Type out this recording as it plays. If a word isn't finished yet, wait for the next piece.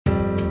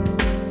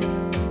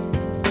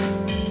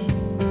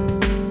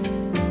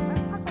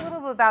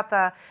about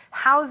the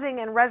housing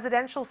and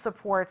residential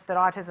supports that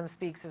Autism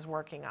Speaks is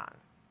working on.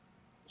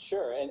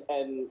 Sure,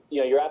 and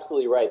you're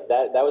absolutely right.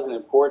 That was an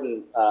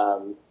important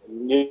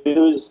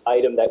news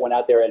item that went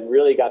out there and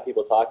really got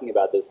people talking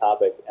about this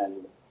topic.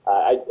 And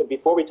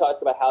before we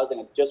talk about housing,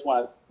 I just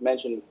want to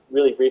mention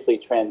really briefly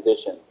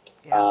transition,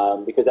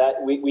 because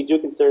we do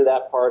consider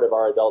that part of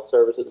our adult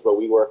services, what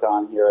we work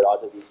on here at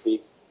Autism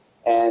Speaks.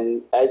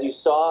 And as you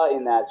saw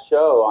in that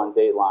show on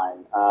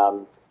Dateline,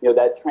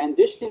 that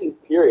transition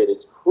period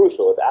is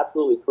crucial. It's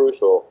absolutely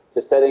crucial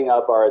to setting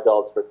up our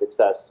adults for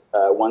success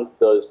once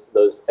those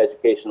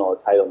educational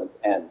entitlements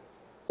end.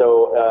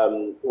 So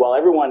while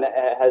everyone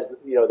has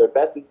their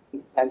best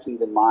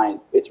intentions in mind,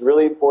 it's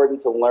really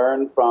important to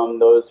learn from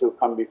those who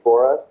come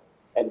before us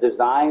and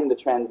design the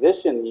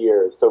transition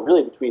years. So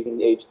really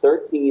between age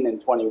 13 and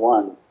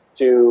 21.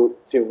 To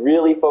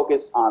really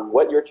focus on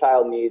what your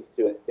child needs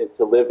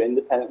to live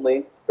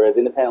independently or as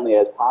independently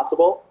as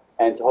possible,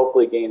 and to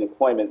hopefully gain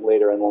employment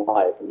later in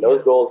life. And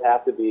those goals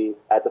have to be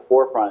at the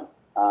forefront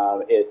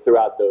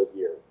throughout those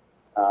years.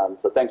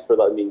 So thanks for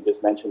letting me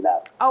just mention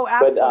that. Oh,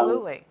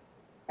 absolutely.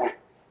 But,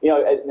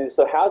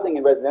 so housing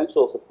and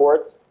residential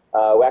supports,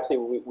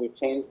 we've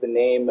changed the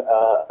name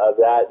of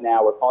that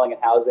now. We're calling it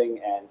housing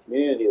and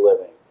community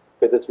living,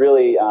 because it's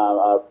really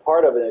a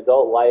part of an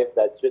adult life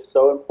that's just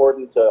so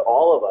important to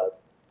all of us.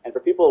 And for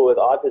people with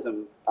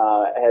autism,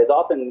 has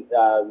often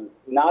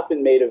not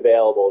been made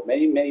available.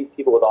 Many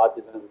people with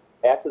autism,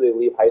 after they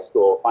leave high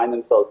school, find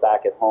themselves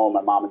back at home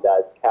on mom and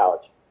dad's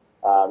couch.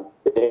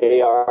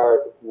 They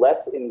are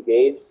less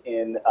engaged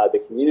in the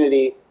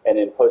community and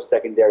in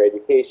post-secondary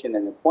education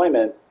and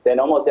employment than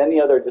almost any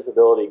other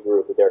disability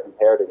group that they're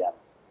compared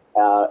against.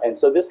 And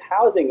so this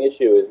housing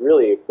issue is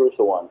really a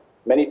crucial one.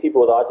 Many people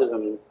with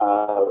autism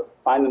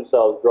find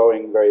themselves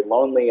growing very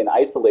lonely and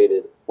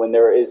isolated when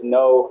there is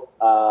no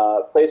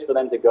place for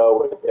them to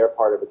go if they're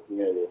part of a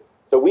community.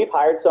 So we've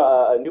hired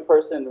a new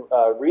person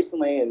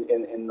recently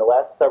in the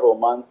last several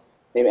months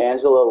named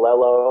Angela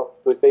Lello,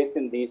 who's based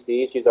in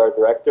DC. She's our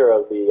director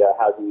of the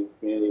Housing and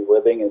Community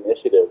Living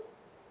Initiative.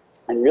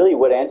 And really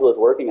what Angela's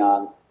working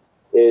on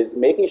is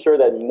making sure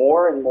that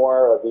more and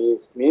more of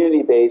these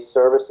community-based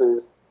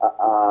services,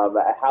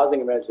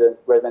 housing and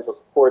residential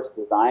supports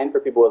designed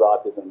for people with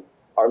autism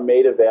are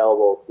made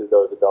available to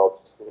those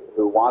adults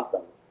who want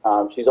them.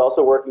 She's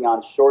also working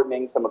on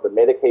shortening some of the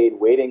Medicaid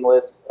waiting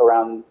lists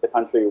around the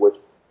country, which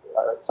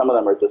some of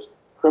them are just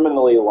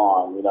criminally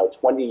long,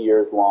 20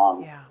 years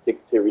long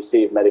to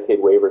receive Medicaid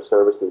waiver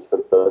services for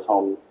those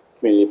home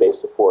community-based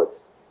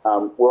supports.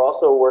 We're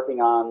also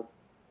working on,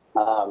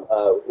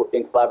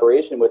 in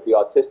collaboration with the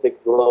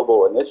Autistic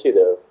Global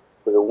Initiative,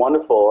 which is a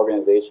wonderful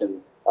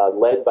organization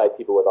led by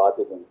people with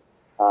autism,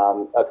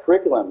 a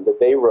curriculum that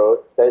they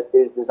wrote that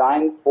is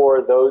designed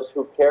for those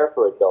who care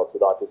for adults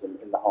with autism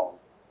in the home.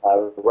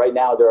 Right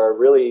now, there are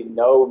really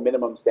no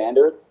minimum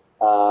standards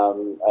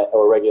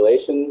or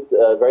regulations,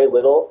 very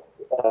little,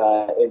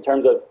 in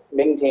terms of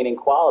maintaining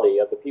quality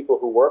of the people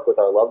who work with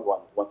our loved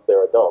ones once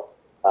they're adults.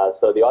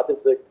 So the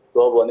Autistic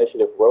Global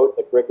Initiative wrote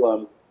a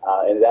curriculum,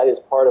 and that is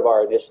part of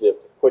our initiative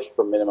to push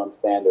for minimum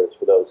standards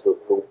for those who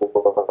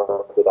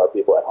work with our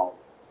people at home.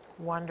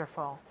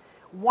 Wonderful.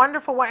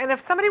 Wonderful. And if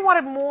somebody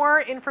wanted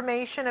more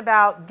information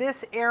about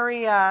this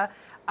area,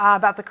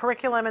 about the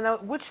curriculum, and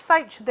which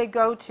site should they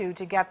go to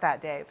get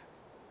that, Dave?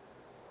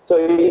 So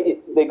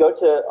they go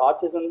to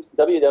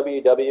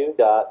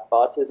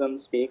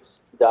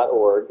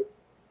www.autismspeaks.org,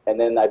 and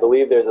then I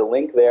believe there's a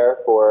link there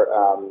for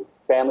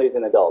families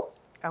and adults.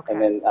 Okay.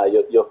 And then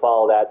you'll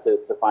follow that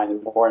to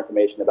find more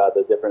information about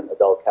the different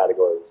adult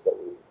categories that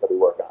we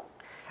work on.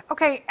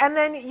 Okay, and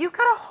then you've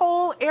got a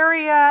whole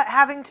area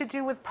having to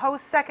do with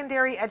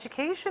post-secondary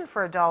education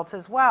for adults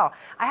as well.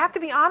 I have to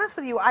be honest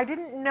with you, I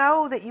didn't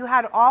know that you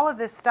had all of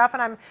this stuff,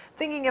 and I'm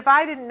thinking if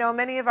I didn't know,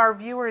 many of our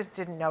viewers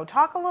didn't know.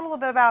 Talk a little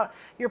bit about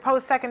your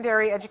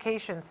post-secondary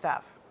education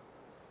stuff.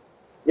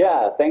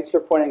 Yeah, thanks for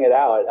pointing it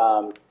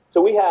out.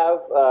 So we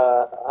have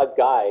a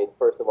guide,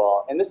 first of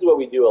all, and this is what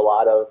we do a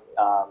lot of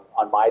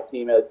on my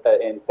team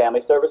in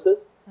family services.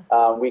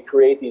 We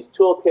create these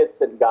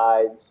toolkits and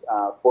guides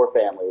for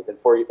families and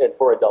for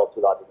adults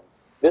with autism.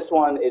 This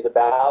one is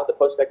about the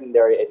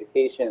post-secondary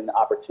education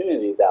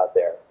opportunities out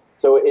there.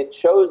 So it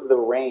shows the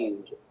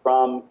range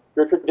from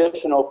your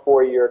traditional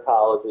four-year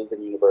colleges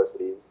and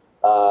universities,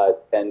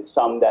 and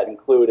some that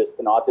include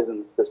an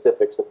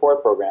autism-specific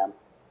support program,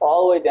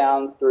 all the way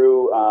down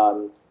through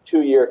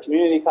two-year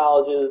community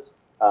colleges,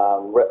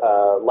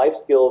 life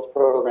skills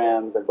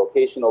programs, and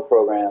vocational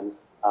programs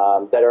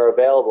that are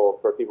available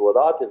for people with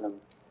autism.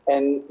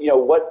 And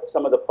what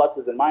some of the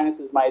pluses and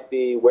minuses might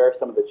be, where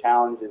some of the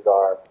challenges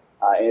are,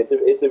 and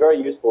it's a very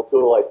useful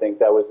tool, I think,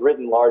 that was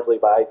written largely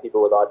by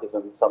people with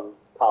autism. Some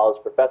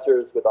college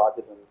professors with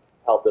autism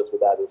helped us with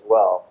that as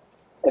well.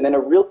 And then a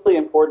really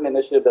important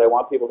initiative that I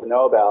want people to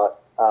know about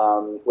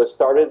was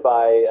started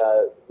by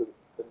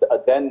a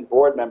then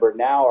board member,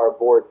 now our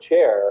board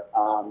chair,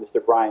 Mr.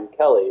 Brian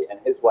Kelly,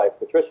 and his wife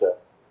Patricia.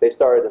 They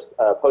started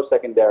a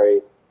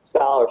post-secondary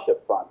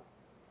scholarship fund.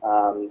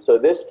 So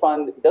this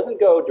fund doesn't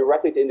go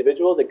directly to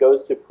individuals, it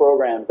goes to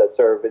programs that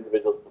serve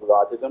individuals with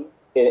autism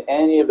in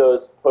any of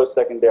those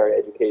post-secondary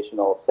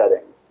educational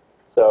settings.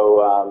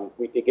 So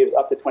it gives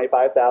up to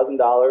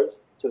 $25,000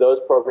 to those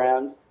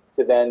programs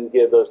to then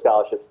give those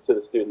scholarships to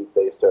the students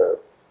they serve.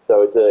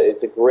 So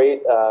it's a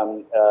great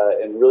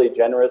and really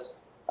generous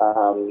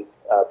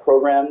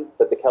program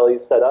that the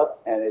Kellys set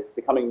up, and it's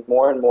becoming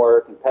more and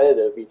more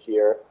competitive each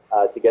year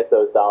to get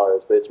those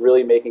dollars. But it's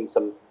really making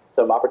some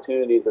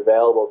opportunities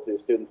available to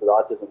students with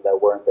autism that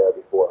weren't there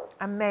before.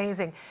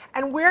 Amazing.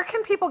 And where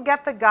can people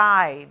get the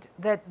guide,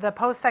 the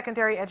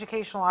post-secondary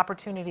educational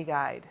opportunity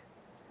guide?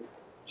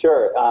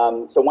 Sure.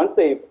 So once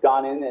they've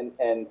gone in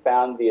and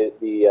found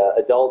the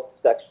adult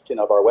section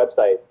of our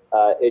website,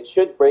 it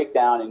should break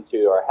down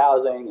into our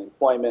housing,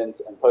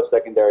 employment, and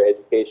post-secondary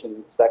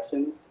education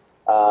sections,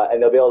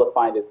 and they'll be able to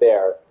find it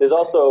there. There's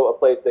also a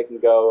place they can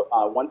go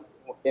once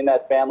in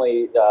that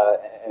family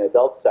and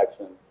adult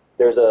section.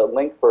 There's a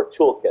link for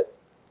toolkits,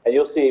 and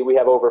you'll see we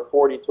have over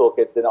 40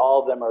 toolkits, and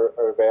all of them are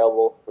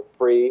available for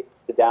free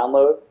to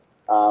download.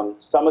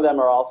 Some of them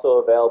are also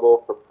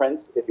available for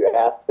print. If you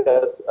ask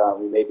us,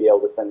 we may be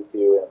able to send it to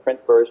you in a print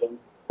version,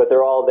 but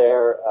they're all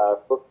there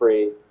for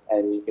free,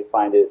 and you can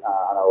find it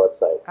on our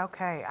website.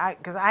 Okay,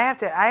 because I have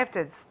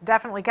to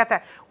definitely get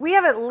that. We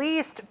have at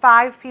least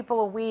 5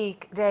 people a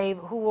week, Dave,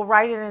 who will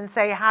write in and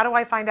say, how do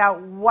I find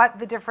out what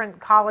the different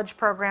college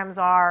programs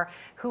are,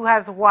 who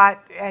has what,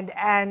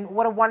 and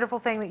what a wonderful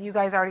thing that you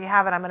guys already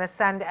have it. I'm going to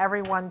send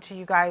everyone to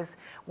you guys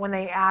when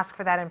they ask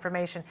for that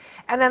information.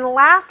 And then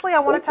lastly, I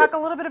want to talk a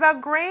little bit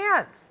about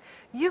grants.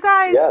 You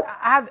guys Yes.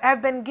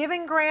 have been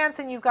giving grants,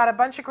 and you've got a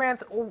bunch of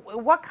grants.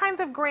 What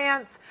kinds of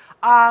grants,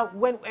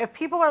 if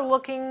people are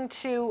looking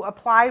to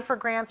apply for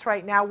grants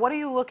right now, what are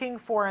you looking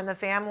for in the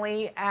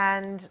family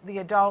and the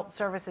adult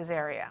services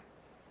area?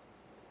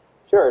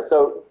 Sure.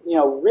 So,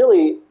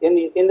 really,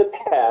 in the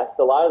past,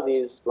 a lot of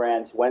these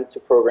grants went to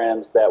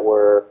programs that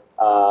were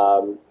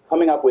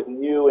coming up with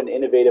new and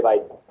innovative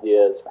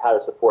ideas for how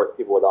to support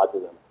people with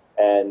autism.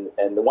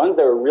 And the ones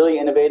that are really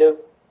innovative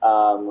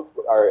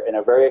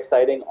are very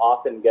exciting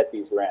often get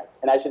these grants.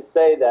 And I should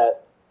say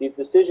that these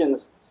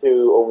decisions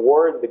to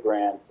award the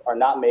grants are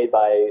not made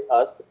by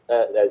us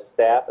as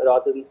staff at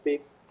Autism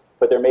Speaks,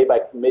 but they're made by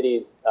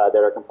committees that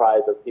are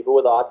comprised of people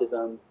with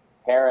autism,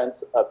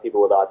 parents of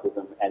people with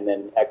autism, and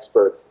then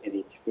experts in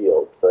each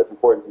field. So it's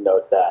important to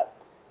note that.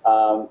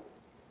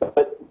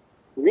 But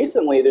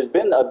recently, there's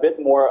been a bit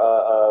more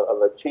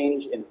of a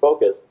change in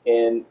focus.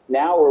 And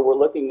now we're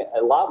looking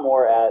a lot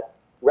more at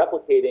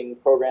replicating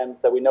programs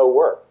that we know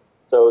work.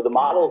 So the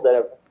models that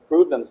have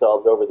proved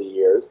themselves over the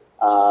years,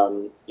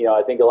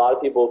 I think a lot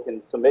of people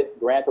can submit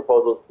grant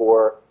proposals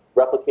for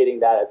replicating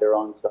that at their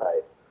own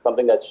site.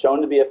 Something that's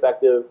shown to be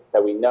effective,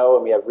 that we know,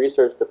 and we have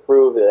research to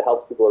prove that it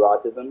helps people with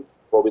autism.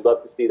 Well, we'd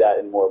love to see that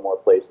in more and more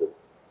places.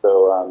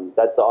 So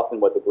that's often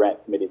what the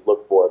grant committees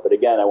look for. But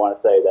again, I want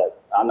to say that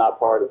I'm not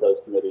part of those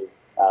committees,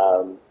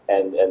 and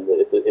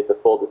it's a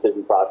full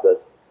decision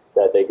process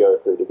that they go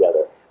through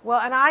together. Well,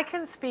 and I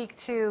can speak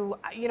to,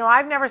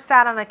 I've never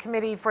sat on a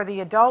committee for the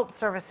adult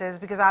services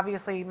because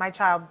obviously my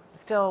child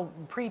still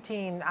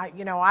preteen,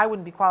 I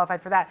wouldn't be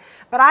qualified for that.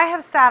 But I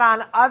have sat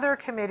on other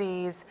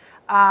committees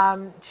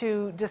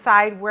to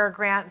decide where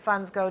grant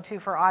funds go to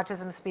for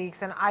Autism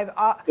Speaks, and I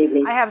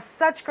have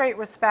such great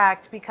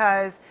respect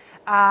because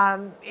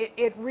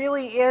it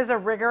really is a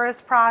rigorous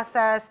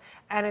process,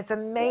 and it's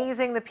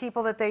amazing the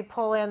people that they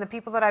pull in, the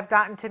people that I've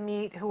gotten to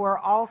meet who are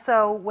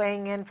also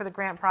weighing in for the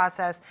grant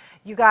process.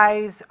 You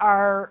guys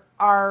are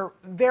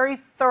very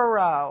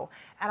thorough,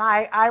 and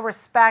I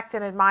respect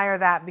and admire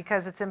that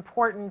because it's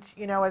important,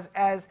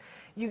 as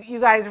you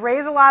guys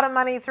raise a lot of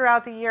money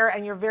throughout the year,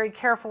 and you're very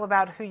careful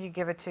about who you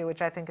give it to,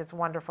 which I think is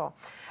wonderful.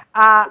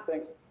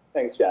 Thanks,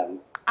 Jen.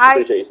 I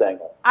appreciate you saying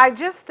that. I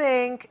just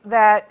think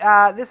that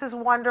this is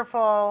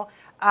wonderful.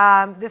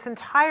 This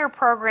entire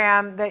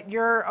program that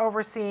you're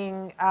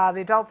overseeing,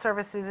 the adult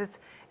services,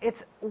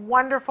 it's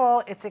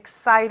wonderful. It's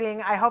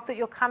exciting. I hope that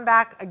you'll come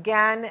back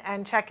again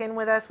and check in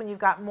with us when you've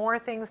got more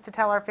things to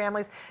tell our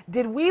families.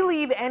 Did we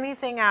leave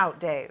anything out,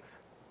 Dave?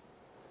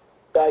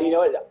 You know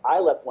what? I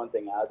left one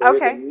thing out.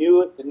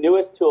 The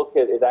newest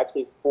toolkit is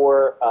actually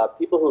for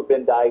people who've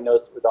been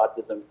diagnosed with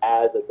autism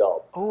as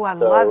adults. Oh, I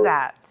love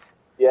that.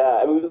 Yeah,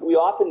 I mean, we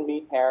often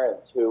meet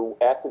parents who,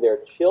 after their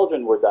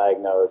children were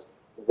diagnosed,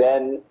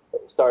 then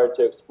started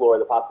to explore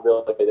the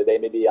possibility that they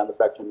may be on the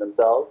spectrum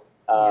themselves.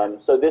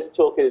 Yes. So this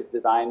toolkit is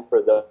designed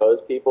for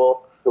those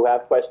people who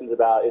have questions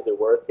about, is it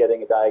worth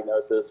getting a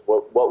diagnosis?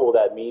 What will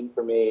that mean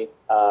for me?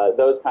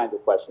 Those kinds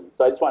of questions.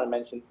 So I just want to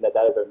mention that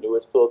is our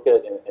newest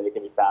toolkit, and it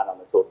can be found on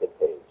the toolkit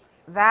page.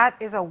 That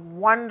is a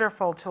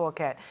wonderful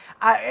toolkit.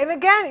 And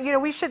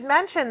again, we should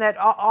mention that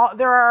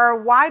there are a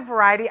wide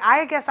variety.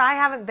 I guess I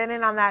haven't been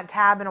in on that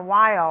tab in a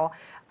while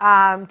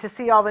to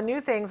see all the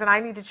new things, and I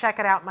need to check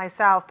it out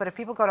myself. But if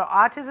people go to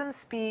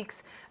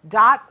autismspeaks.org,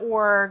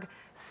 toolkit.org.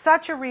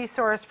 Such a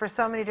resource for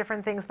so many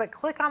different things, but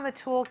click on the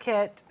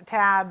toolkit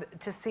tab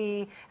to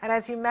see, and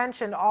as you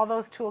mentioned, all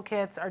those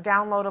toolkits are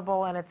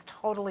downloadable and it's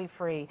totally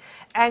free.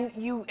 And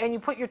you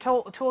put your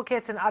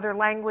toolkits in other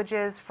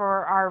languages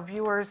for our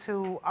viewers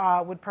who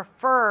would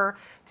prefer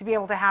to be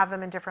able to have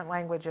them in different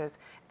languages.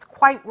 It's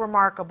quite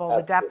remarkable,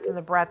 the depth and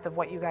the breadth of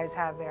what you guys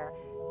have there.